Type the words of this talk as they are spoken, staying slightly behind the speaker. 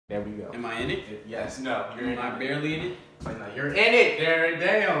There we go. Am I in it? Yes. No. You're in it. Am I barely in it? Wait, no, you're in it. Darren,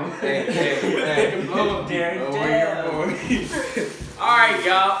 damn. Hey. Blow Darren, oh, damn. All right,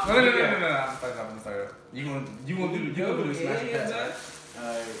 y'all. No. I'm sorry. You gonna do the smash pass,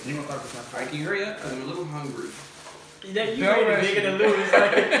 right? You gonna start the smash pass? Alright, can you hurry up? Cause I'm a little hungry. You ready to lose.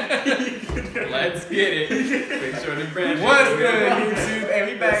 Let's get it. Make sure the brand. What's good, YouTube?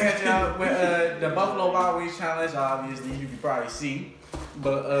 Hey, we back at y'all with the Buffalo Wild Wings challenge. Obviously, you can probably see,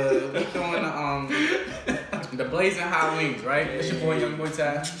 but we doing the Blazing Hot Wings, right? It's your boy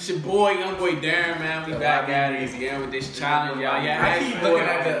YoungBoyty. It's your boy, YoungBoy Darren, man. We back at it again with this challenge, y'all. I keep looking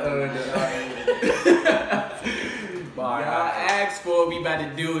at Y'all asked for it. We about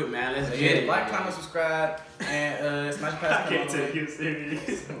to do it, man. Let's get it. Like, comment, subscribe, and smash pass. I can't take you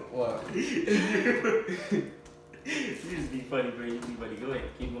serious. What? You just be funny, bro. You be funny. Go ahead.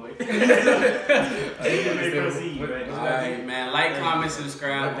 Keep going. Alright, man. Like, comment,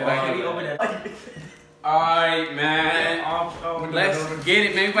 subscribe. Can we open that? Alright, man. Let's get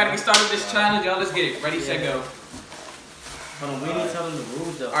it, man. We about to get started with this challenge, y'all. Let's get it. Ready, set, go. Hold on, we need to tell them the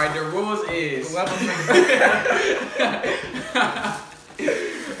rules, though. Alright, the rules is...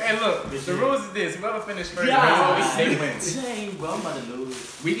 Hey, look, the rules is this. Whoever finished first, they wins. Dang, bro, I'm about to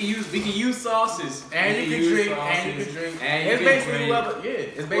lose. We can use sauces. And you can drink. It's basically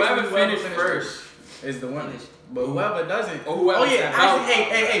whoever finished first is the one. But whoever doesn't. Whoever actually,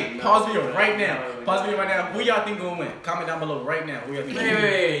 hey, pause video right now. Pause video right now. Who y'all think gonna win? Comment down below right now. Who y'all think?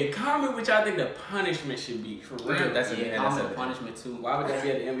 Wait. Comment what y'all think the punishment should be for real. That's a punishment too. Why would that be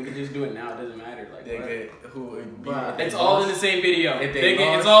at the end? We can just do it now. It doesn't matter. Like it's all in the same video.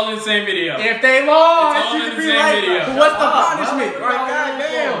 It's all in the same video. If they lost, it's all you in can the be same like, video. what's the punishment? Right?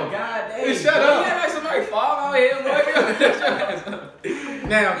 Goddamn. Shut up. Yeah, like somebody fall out here.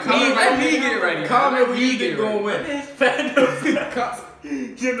 Now, let me get ready. Comment who you think gonna win.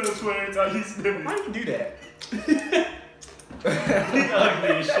 You know, swear every time you sniff. How you do that? You ugly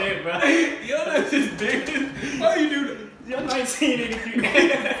as shit, bro. Yo, that's just big. How you do that? You're 19 and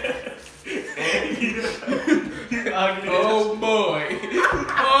you ugly. Oh boy.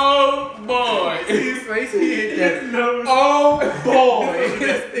 His face, he hit that. No. Oh boy.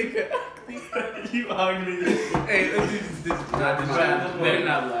 You ugly. Hey, this is They're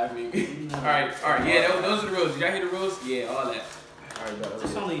not laughing. Alright. Yeah, those are the rules. Did y'all hear the rules? Yeah, all that. Alright,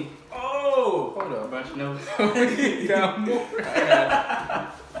 It's only. Oh! Hold up, bro. No. You got more.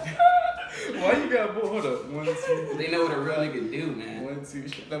 Why you got more? Hold up. 1, 2. They know what a real nigga do, man. 1, 2.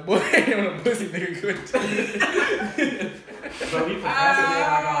 That boy ain't on a pussy nigga good. Bro, we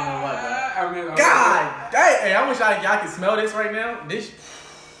procrastinating like I don't know what, bro. God! Hey, I wish y'all could smell this right now. This.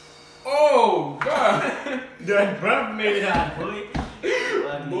 Oh, God. That bro made it hot, boy.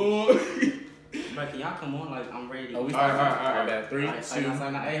 Boy. Bro, can y'all come on? Like, I'm ready to go. Alright. 3, 2.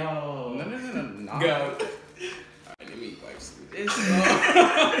 Hey, ho. No. Go. Alright, let me wipe some of this.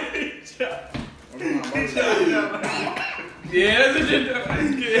 Yeah, that's a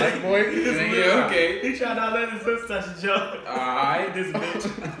good. Like, boy. Yeah, okay. He tried not let his lips touch the joke. Alright. This bitch.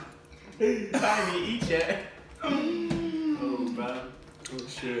 I didn't eat yet. Oh, bro. Oh,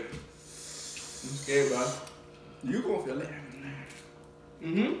 shit. I'm scared, bro. You gonna feel it.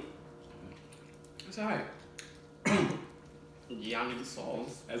 That's alright. Yeah, I need the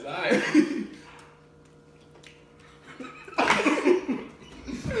sauce. That's alright.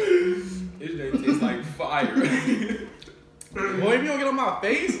 This thing tastes like fire. Boy, if you don't get on my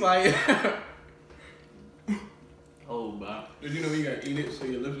face, like. Oh, bro. Did you know you gotta eat it so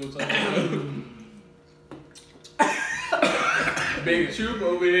your lips will touch it? Big troop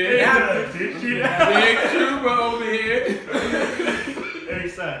over here. Big troop over here. Hey,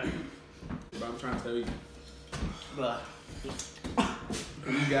 son. But I'm trying to tell you. Blah.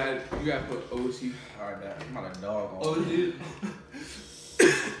 You gotta put OC. Alright, I'm not a dog. OC.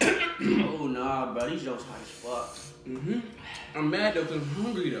 Oh, nah, bro. These jokes hot as fuck. I'm mad though, 'cause I'm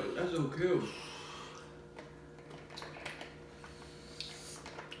hungry though. That's so cool.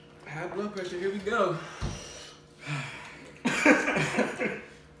 High blood pressure, here we go.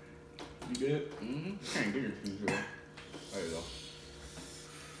 You good? Can't do your food, bro. There you go.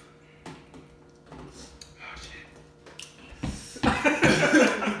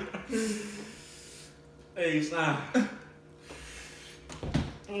 Hey, son.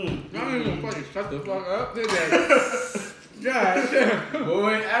 Y'all ain't gonna fucking shut the fuck up, did that? God damn.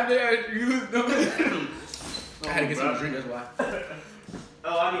 Boy, after you was doing I had to get some drink, that's why.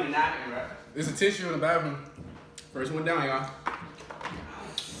 Oh, I need a napkin, bro. There's a tissue in the bathroom. First one down, y'all.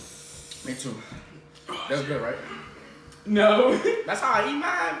 Me too. That's good, right? No. That's how I eat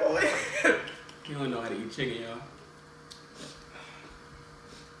mine, boy. You don't know how to eat chicken, y'all.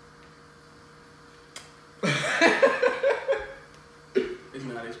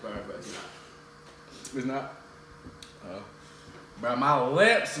 part, but it's not. It's not? Bro, my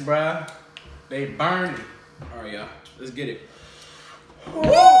lips, bro. They burning. Alright, y'all. Let's get it. Woo!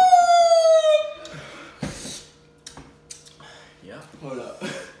 Yeah. Hold up.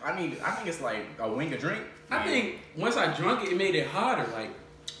 I think it's like a wing of drink. I think once I drunk it, it made it harder. Like,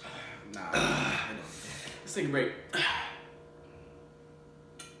 nah. Let's take a break.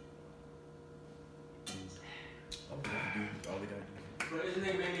 All we gotta do. Bro, this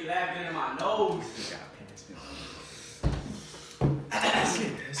nigga made me laugh into my nose.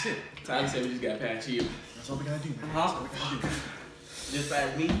 That's it. Tyler said we just got past you. That's all we gotta do, man. Huh? That's all we gotta do. Just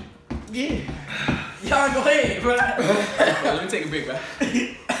past me? Yeah. Y'all go ahead, bro. Let me take a break, bro.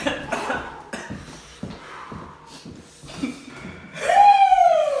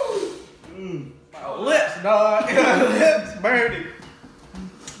 My lips, dog. Lips burning.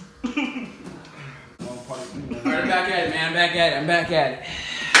 Alright, I'm back at it, man. I'm back at it.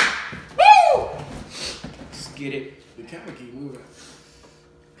 Woo! Let's get it. The camera keep moving.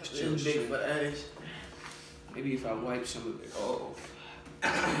 Too big for us. Maybe if I wipe some of it off.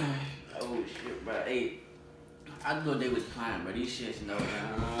 Oh shit, bro. Hey, I go there with client, but these shits no. I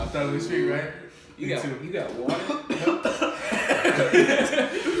thought it was sweet, right? You got water? You got water?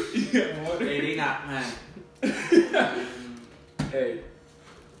 Hey, they not playing. Hey.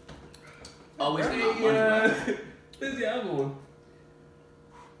 Always my money, Where's the other one?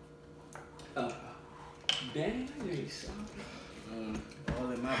 Dang, All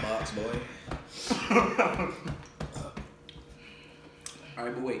in my box, boy.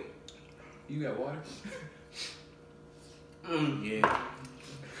 Alright, but wait. You got water? Yeah.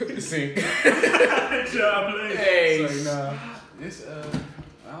 Sink. Job, please. Hey. So, nah. This,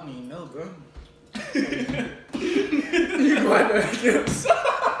 I don't even know, bro. You going to get some?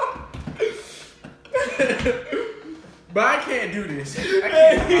 But I can't do this. I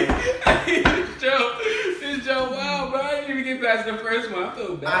can't. This Joe, wow, bro. I didn't even get past the first one. I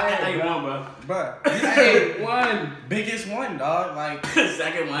feel bad. I ain't one, bro. But I ate one. biggest one, dog. Like,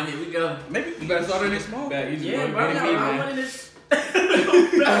 Second one, here we go. maybe You better start on this small. Yeah, bro. I'm winning this. You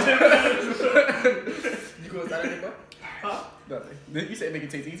gonna start it, bro? Huh? Nothing. You said make it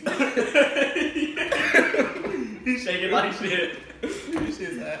taste easy. He's shaking like shit. This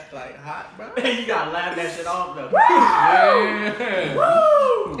shit's like hot, bro. You gotta laugh that shit off, though. Yeah.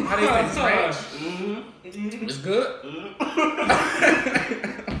 Woo! How they taste ranch? Mm-hmm. It's good.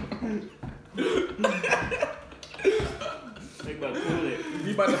 They about to cool it.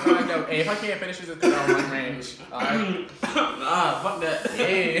 You about to find out. Hey, if I can't finish this, it's because I don't like ranch. Alright? Nah, fuck that.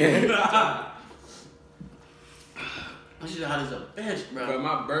 Yeah. Nah. That shit hot as a bitch, bro. Bro,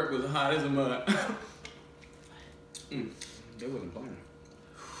 my burp was hot as a mud. They wasn't playing.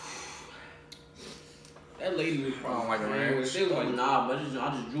 That lady was I don't like a ranch. They was like, Nah, but I just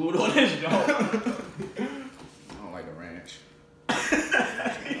drooled on this joint. I don't like the ranch. Oh,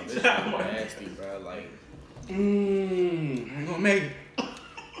 this shit nasty, bro. Like, I ain't gonna make it. I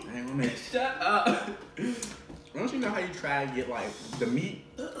ain't gonna make it. shut up. Don't you know how you try to get like the meat,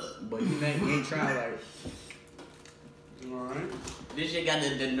 but you ain't trying like. Alright. This shit got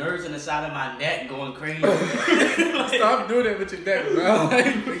the nerves in the side of my neck going crazy. Stop doing that with your neck, bro.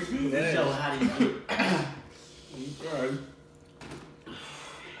 This show how do you get? Alright. I'm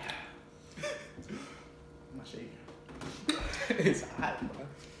not shaking. It's hot, bro.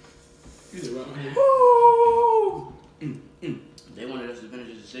 You did right here. Woo! They wanted us to finish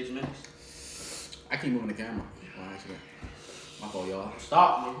this in 6 minutes. I keep moving the camera. Oh, actually, my fault, y'all.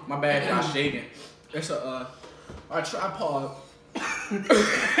 Stop me. My bad, y'all shaking. It's a tripod.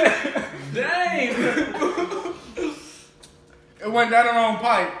 Dang! It went down the wrong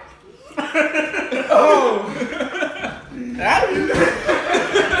pipe. Oh!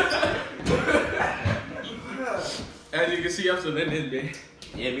 As you can see, I'm still in this bitch.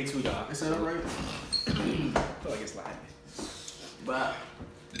 Yeah, me too, dog. Is that alright? I feel like it's lying. But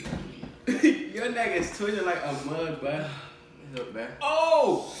Your neck is twitching like a mug, bro. look, man.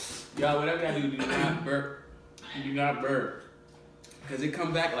 Oh! Y'all, whatever I do not burp. You do not burp. Because it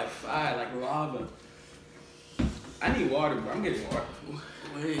come back like fire, like lava. I need water, bro. I'm getting water.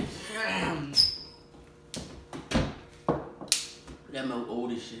 Wait. That my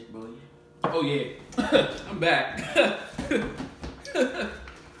oldest shit, bro. Oh, yeah. I'm back.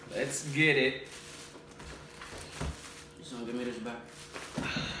 Let's get it. Just gonna give me this back.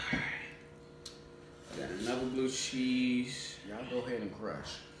 I got another blue cheese. Y'all go ahead and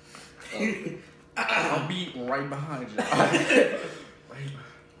crush. I'll be right behind you.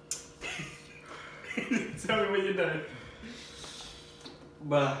 Tell me when you're done.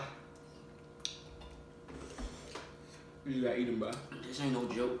 But You just gotta eat them, bro. This ain't no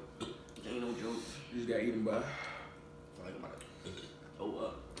joke. This ain't no joke. You just gotta eat them, bro. Like about it.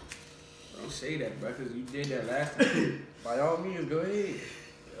 Oh, don't say that, bro, because you did that last time. By all means, go ahead.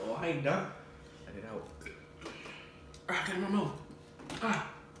 Oh, I ain't done. Let it out. Ah, get in my mouth. Ah.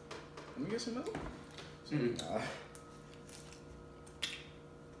 Let me get some milk. Mm.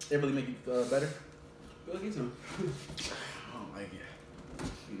 It really make you feel better? Go get some. I don't like it.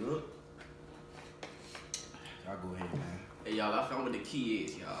 You look. Y'all go ahead, man. Hey, y'all, I found what the key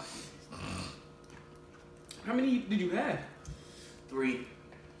is, y'all. How many did you have? 3.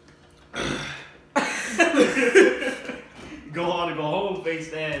 Go on and go home,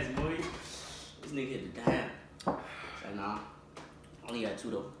 face ass, boy. This nigga hit the dime. Say, nah. Only got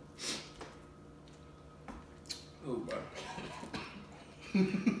 2, though. Oh, bro.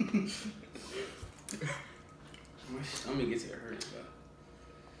 My stomach gets it hurt, bro.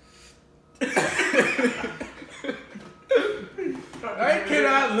 I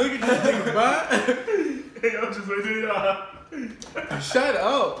cannot look at this nigga, bro. Hey, I'm just waiting, y'all. Shut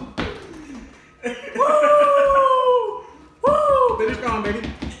up. Woo! Woo! Finish strong, baby.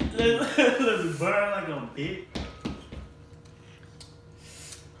 Let's burn like a bitch.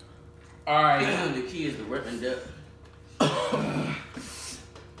 Alright, the key is the rip and dip.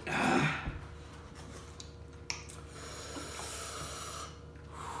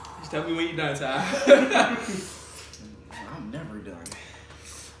 Just tell me when you're done, Ty. I'm never done.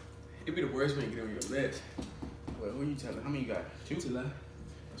 It'd be the worst when you get on your lips. Wait, who you telling? How many you got? 2? 2 left.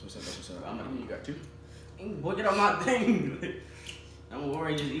 That's what's up, that's what's up. How many you got? 2? Boy, get on my thing. Don't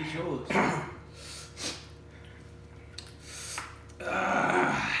worry, just eat yours.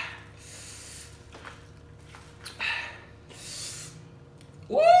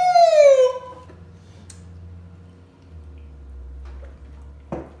 Woo!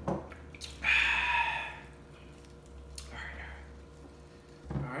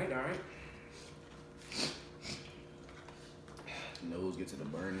 Alright. Nose get to the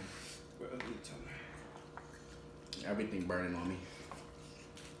burning. Everything burning on me.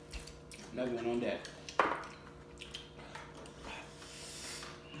 Another one on that.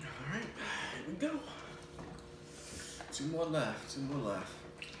 Alright, here we go. 2 more left. How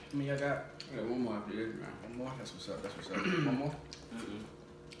many y'all got? I got 1 more after this, man. 1 more? That's what's up. One more?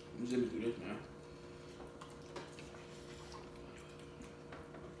 I'm zipping through this, man.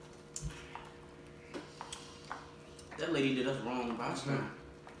 That lady did us wrong last time.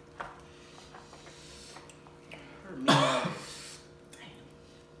 Her mean ass.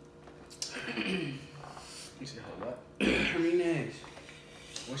 You said her what? Her mean ass.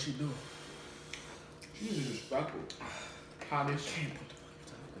 What she do? She was disrespectful. How this shit.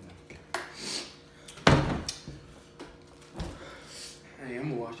 Hey, I'm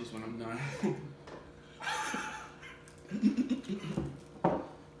gonna watch this when I'm done.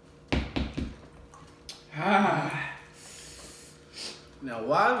 Now,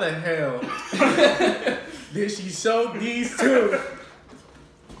 why the hell did she show these 2?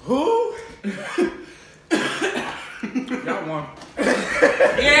 Who? Y'all won.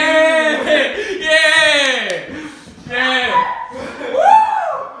 Yeah! Woo!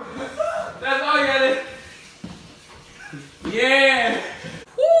 That's all you gotta. Yeah!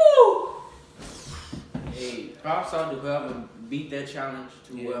 Woo! Hey, props out to whoever beat that challenge.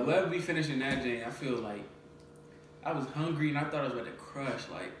 To whoever be finishing that game, I feel like I was hungry and I thought I was about to crush.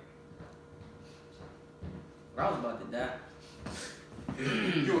 Like, I was about to die.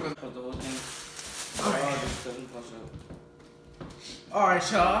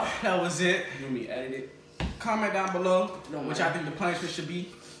 Alright, y'all. That was it. You want me to edit it? Comment down below which I think the punishment should be.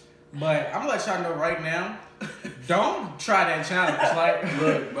 But I'm gonna let y'all know right now. Don't try that challenge. Like,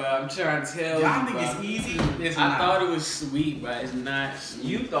 Look, bro, I'm trying to tell you. y'all think bro. it's easy? It's I not. thought it was sweet, but it's not sweet.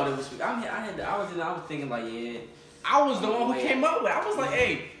 You thought it was sweet. I was thinking like, yeah. I was the one who came up with it. I was like,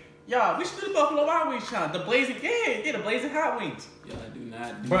 hey, y'all, we should do the Buffalo Wild Wings challenge. The blazing, the blazing hot wings. Y'all do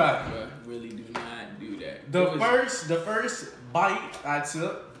not do Bruh. that, bro. Really do not do that. The first bite I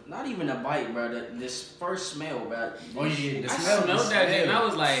took. Not even a bite, bro. This first smell, bro. Oh yeah, the I smell. smelled that shit and I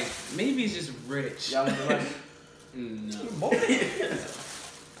was like, maybe it's just rich. Y'all was like, No. both.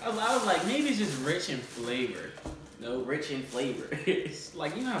 I was like, maybe it's just rich in flavor. No, rich in flavor. It's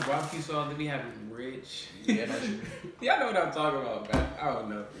like, you know how barbecue sauce they be having rich? Yeah, that's true. Y'all know what I'm talking about, man. I don't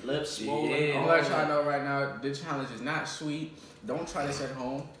know. Lips swollen. Yeah. I'm gonna let y'all know right now, the challenge is not sweet. Don't try this at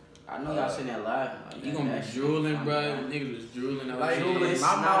home. I know y'all seen that live. Like, you gonna be drooling, bro. Niggas was drooling. Like, drooling.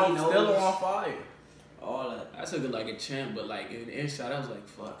 my mouth still on fire. All that. I took it like a champ, but like in the inside, I was like,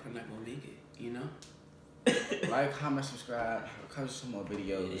 fuck, I'm not gonna make it, you know? Like, comment, subscribe. Come to some more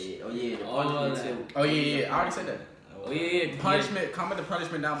videos. Yeah. Oh, yeah. Oh, yeah. I already said that. Oh, Oh yeah, punishment. Comment the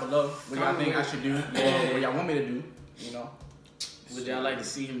punishment down below. What y'all think I should do? What y'all want me to do? You know. Would y'all like to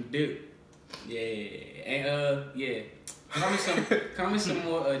see him do? Yeah, and yeah. Comment some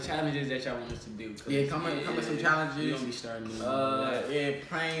more challenges that y'all want us to do. Yeah, comment some challenges. We gonna be starting doing yeah,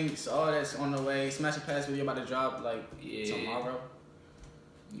 pranks, all that's on the way. Smash a Pass video about to drop like tomorrow.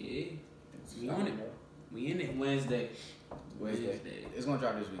 Yeah, we on it, bro. We in it. Wednesday. It's gonna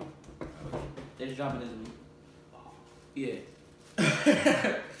drop this week. It's dropping this week. Yeah.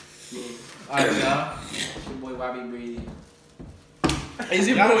 Yeah. Alright, y'all. It's your boy YB Breezy. It's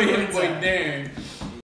your boy, Darren.